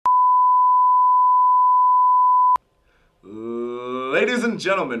Ladies and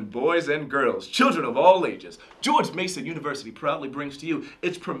gentlemen, boys and girls, children of all ages, George Mason University proudly brings to you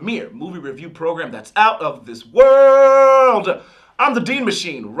its premier movie review program that's out of this world. I'm the Dean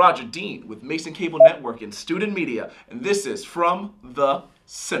Machine, Roger Dean, with Mason Cable Network and Student Media, and this is From the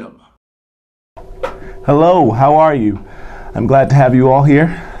Cinema. Hello, how are you? I'm glad to have you all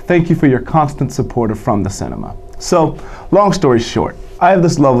here. Thank you for your constant support of From the Cinema. So, long story short, I have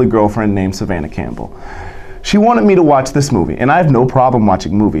this lovely girlfriend named Savannah Campbell. She wanted me to watch this movie, and I have no problem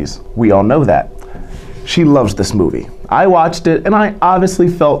watching movies. We all know that. She loves this movie. I watched it, and I obviously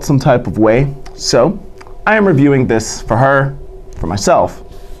felt some type of way, so I am reviewing this for her, for myself,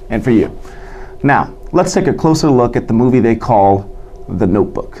 and for you. Now, let's take a closer look at the movie they call The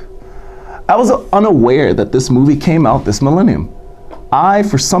Notebook. I was unaware that this movie came out this millennium. I,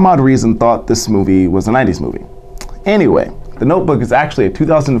 for some odd reason, thought this movie was a 90s movie. Anyway, The Notebook is actually a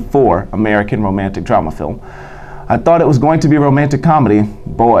 2004 American romantic drama film. I thought it was going to be a romantic comedy.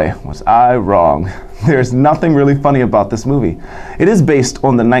 Boy, was I wrong. There's nothing really funny about this movie. It is based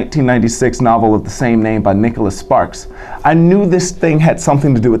on the 1996 novel of the same name by Nicholas Sparks. I knew this thing had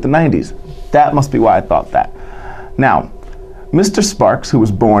something to do with the 90s. That must be why I thought that. Now, Mr. Sparks, who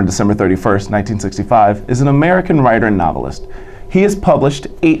was born December 31st, 1965, is an American writer and novelist. He has published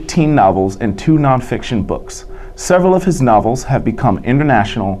 18 novels and 2 nonfiction books. Several of his novels have become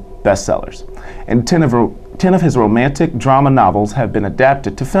international bestsellers, and 10 of his romantic drama novels have been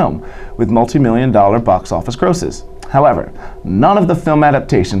adapted to film, with multi-million-dollar box office grosses. However, none of the film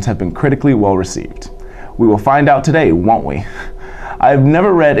adaptations have been critically well received. We will find out today, won't we? I have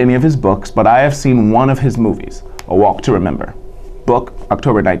never read any of his books, but I have seen one of his movies, A Walk to Remember. Book,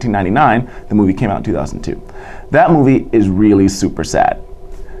 October 1999, the movie came out in 2002. That movie is really super sad.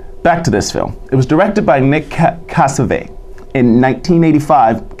 Back to this film. It was directed by Nick Cassavetes. In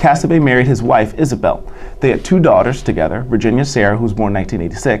 1985, Cassavetes married his wife, Isabel. They had 2 daughters together, Virginia Sarah, who was born in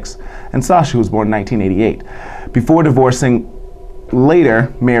 1986, and Sasha, who was born in 1988, before divorcing,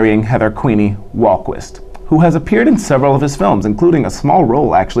 later marrying Heather Queenie Walquist, who has appeared in several of his films, including a small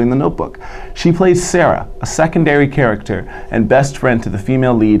role actually in The Notebook. She plays Sarah, a secondary character and best friend to the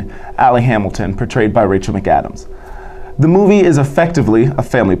female lead, Allie Hamilton, portrayed by Rachel McAdams. The movie is effectively a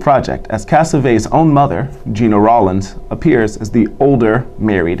family project, as Cassavetes' own mother, Gina Rollins, appears as the older,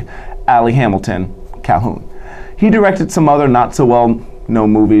 married Allie Hamilton Calhoun. He directed some other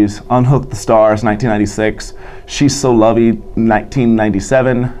not-so-well-known movies: Unhook the Stars, 1996, She's So Lovey,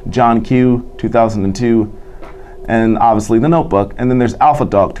 1997, John Q, 2002, and obviously The Notebook. And then there's Alpha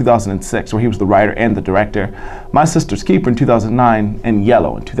Dog, 2006, where he was the writer and the director, My Sister's Keeper in 2009, and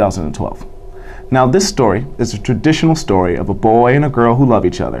Yellow in 2012. Now, this story is a traditional story of a boy and a girl who love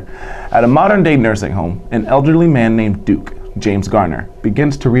each other. At a modern-day nursing home, an elderly man named Duke, James Garner,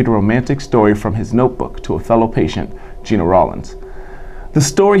 begins to read a romantic story from his notebook to a fellow patient, Gina Rollins. The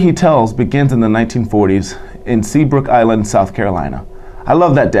story he tells begins in the 1940s in Seabrook Island, South Carolina. I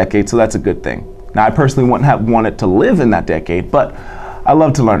love that decade, so that's a good thing. Now, I personally wouldn't have wanted to live in that decade, but I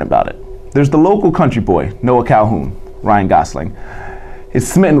love to learn about it. There's the local country boy, Noah Calhoun, Ryan Gosling, is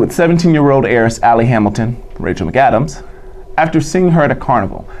smitten with 17-year-old heiress Allie Hamilton, Rachel McAdams, after seeing her at a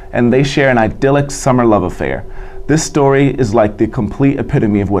carnival, and they share an idyllic summer love affair. This story is like the complete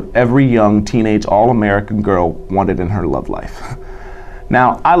epitome of what every young teenage all-American girl wanted in her love life.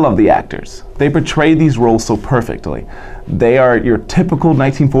 Now, I love the actors. They portray these roles so perfectly. They are your typical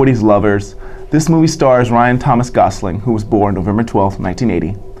 1940s lovers. This movie stars Ryan Thomas Gosling, who was born November 12,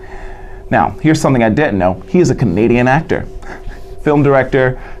 1980. Now, here's something I didn't know. He is a Canadian actor, film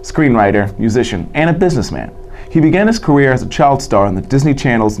director, screenwriter, musician, and a businessman. He began his career as a child star on the Disney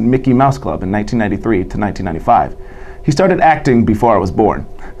Channel's Mickey Mouse Club in 1993 to 1995. He started acting before I was born.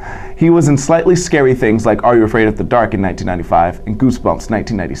 He was in slightly scary things like Are You Afraid of the Dark in 1995 and Goosebumps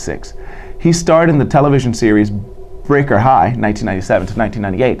 1996. He starred in the television series Breaker High 1997 to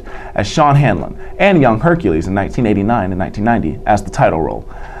 1998 as Sean Hanlon and Young Hercules in 1989 and 1990 as the title role.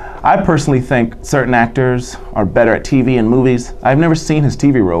 I personally think certain actors are better at TV and movies. I've never seen his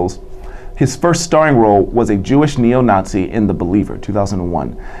TV roles. His first starring role was a Jewish neo-Nazi in The Believer,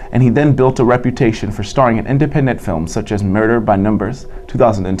 2001, and he then built a reputation for starring in independent films such as Murder by Numbers,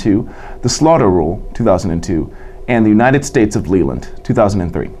 2002, The Slaughter Rule, 2002, and The United States of Leland,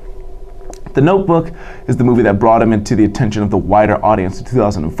 2003. The Notebook is the movie that brought him into the attention of the wider audience in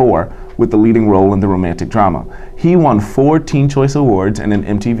 2004 with the leading role in the romantic drama. He won 4 Teen Choice Awards and an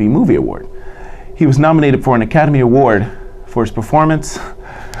MTV Movie Award. He was nominated for an Academy Award for his performance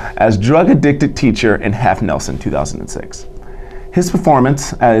as drug-addicted teacher in Half Nelson, 2006. His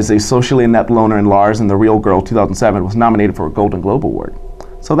performance as a socially inept loner in Lars and the Real Girl, 2007, was nominated for a Golden Globe Award.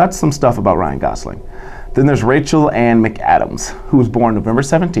 So that's some stuff about Ryan Gosling. Then there's Rachel Ann McAdams, who was born November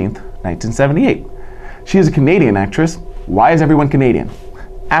 17th, 1978. She is a Canadian actress. Why is everyone Canadian?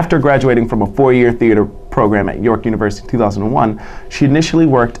 After graduating from a 4-year theater program at York University in 2001, she initially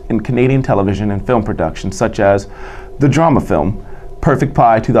worked in Canadian television and film production, such as the drama film Perfect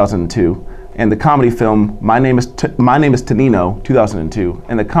Pie 2002, and the comedy film My Name is Tonino 2002,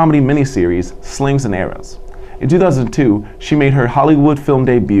 and the comedy miniseries Slings and Arrows. In 2002, she made her Hollywood film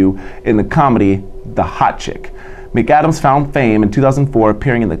debut in the comedy The Hot Chick. McAdams found fame in 2004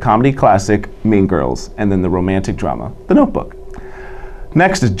 appearing in the comedy classic Mean Girls, and then the romantic drama The Notebook.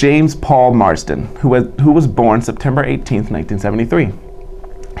 Next is James Paul Marsden, who was born September 18, 1973.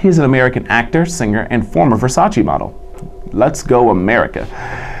 He is an American actor, singer, and former Versace model. Let's go America.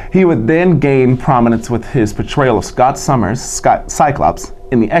 He would then gain prominence with his portrayal of Scott Summers, Cyclops,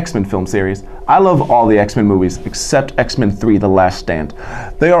 in the X-Men film series. I love all the X-Men movies except X-Men 3: The Last Stand.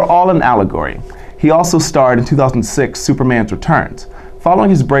 They are all an allegory. He also starred in 2006 Superman's Returns. Following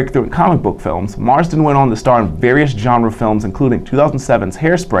his breakthrough in comic book films, Marsden went on to star in various genre films, including 2007's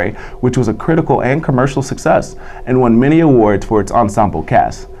Hairspray, which was a critical and commercial success, and won many awards for its ensemble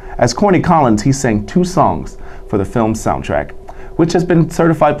cast. As Corny Collins, he sang 2 songs for the film's soundtrack, which has been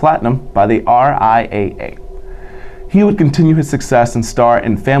certified platinum by the RIAA. He would continue his success and star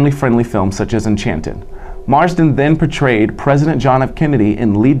in family-friendly films such as Enchanted. Marsden then portrayed President John F. Kennedy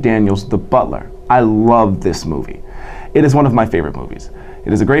in Lee Daniels' The Butler. I love this movie. It is one of my favorite movies.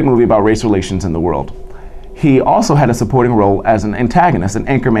 It is a great movie about race relations in the world. He also had a supporting role as an antagonist in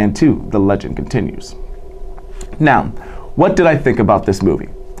Anchorman 2, The Legend Continues. Now, what did I think about this movie?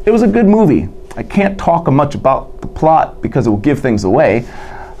 It was a good movie. I can't talk much about the plot because it will give things away,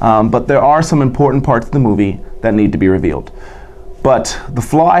 but there are some important parts of the movie that need to be revealed. But the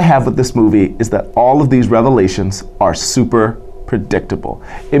flaw I have with this movie is that all of these revelations are super predictable.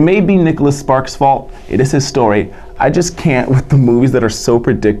 It may be Nicholas Sparks' fault. It is his story. I just can't with the movies that are so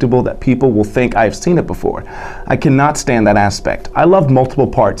predictable that people will think I've seen it before. I cannot stand that aspect. I love multiple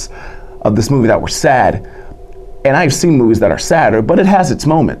parts of this movie that were sad, and I've seen movies that are sadder, but it has its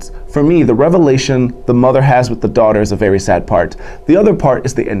moments. For me, the revelation the mother has with the daughter is a very sad part. The other part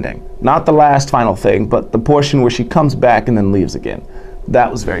is the ending. Not the last final thing, but the portion where she comes back and then leaves again. That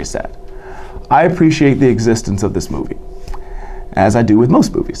was very sad. I appreciate the existence of this movie, as I do with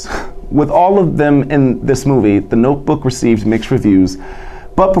most movies. With all of them in this movie, The Notebook received mixed reviews,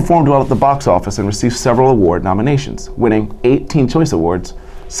 but performed well at the box office and received several award nominations, winning 8 Teen Choice Awards,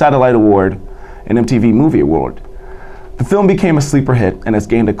 Satellite Award, and MTV Movie Award. The film became a sleeper hit and has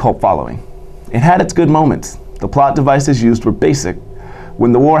gained a cult following. It had its good moments. The plot devices used were basic.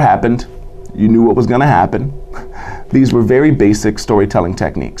 When the war happened, you knew what was going to happen. These were very basic storytelling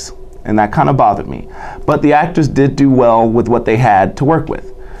techniques, and that kind of bothered me. But the actors did do well with what they had to work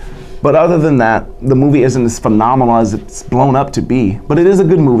with. But other than that, the movie isn't as phenomenal as it's blown up to be, but it is a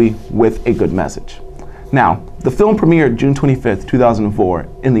good movie with a good message. Now, the film premiered June 25th, 2004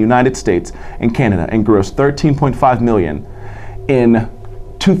 in the United States and Canada and grossed $13.5 million in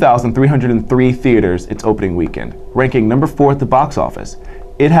 2,303 theaters its opening weekend, ranking number 4 at the box office.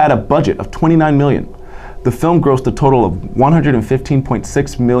 It had a budget of $29 million. The film grossed a total of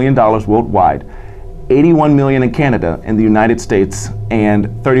 $115.6 million worldwide, $81 million in Canada and the United States, and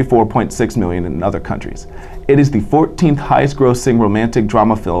 $34.6 million in other countries. It is the 14th highest grossing romantic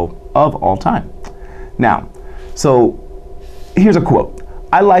drama film of all time. Now, so here's a quote.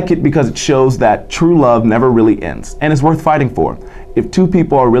 I like it because it shows that true love never really ends and is worth fighting for. If 2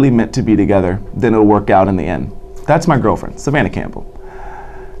 people are really meant to be together, then it'll work out in the end. That's my girlfriend, Savannah Campbell.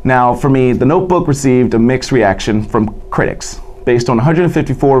 Now, for me, The Notebook received a mixed reaction from critics. Based on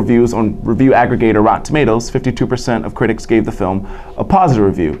 154 reviews on review aggregator Rotten Tomatoes, 52% of critics gave the film a positive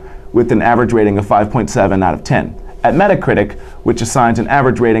review, with an average rating of 5.7 out of 10. At Metacritic, which assigns an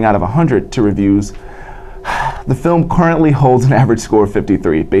average rating out of 100 to reviews, the film currently holds an average score of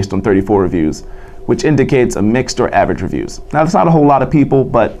 53 based on 34 reviews, which indicates a mixed or average reviews. Now, that's not a whole lot of people,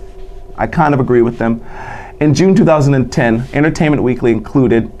 but I kind of agree with them. In June 2010, Entertainment Weekly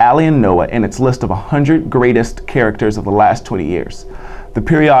included Allie and Noah in its list of 100 greatest characters of the last 20 years. The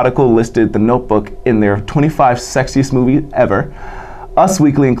periodical listed The Notebook in their 25 sexiest movie ever. Us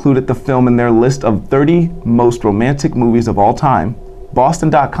Weekly included the film in their list of 30 most romantic movies of all time.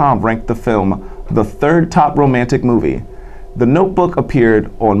 Boston.com ranked the film the 3rd top romantic movie. The Notebook appeared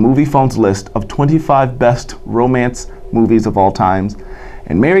on MoviePhone's list of 25 best romance movies of all times,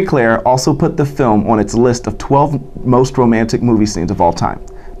 and Mary Claire also put the film on its list of 12 most romantic movie scenes of all time.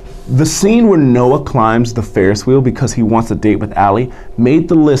 The scene where Noah climbs the Ferris wheel because he wants a date with Allie made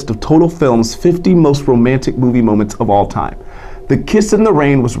the list of Total Film's 50 most romantic movie moments of all time. The Kiss in the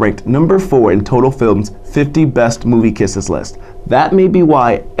Rain was ranked number 4 in Total Film's 50 Best Movie Kisses list. That may be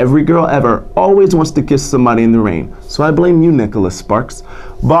why every girl ever always wants to kiss somebody in the rain. So I blame you, Nicholas Sparks.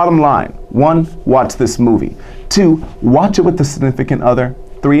 Bottom line, 1, watch this movie. 2, watch it with a significant other.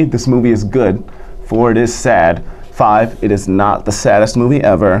 3, this movie is good. 4, it is sad. 5, it is not the saddest movie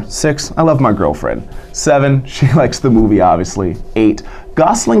ever. 6, I love my girlfriend. 7, she likes the movie, obviously. 8,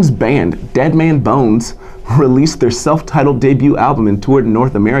 Gosling's band, Dead Man Bones, released their self-titled debut album and toured in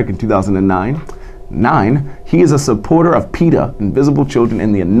North America in 2009. 9, he is a supporter of PETA, Invisible Children,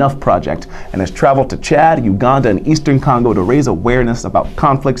 and the Enough Project, and has traveled to Chad, Uganda, and Eastern Congo to raise awareness about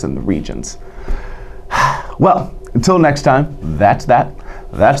conflicts in the regions. Well, until next time, that's that.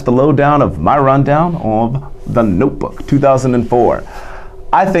 That's the lowdown of my rundown of The Notebook 2004.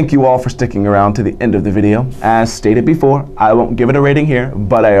 I thank you all for sticking around to the end of the video. As stated before, I won't give it a rating here,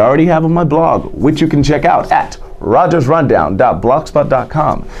 but I already have on my blog, which you can check out at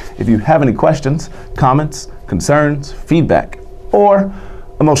rogersrundown.blogspot.com. If you have any questions, comments, concerns, feedback, or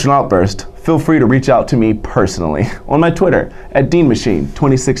emotional outburst, feel free to reach out to me personally on my Twitter at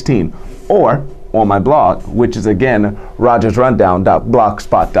DeanMachine2016 or on my blog, which is again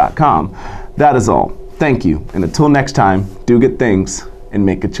rogersrundown.blogspot.com. That is all. Thank you, and until next time, do good things and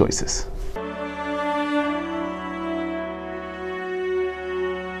make good choices.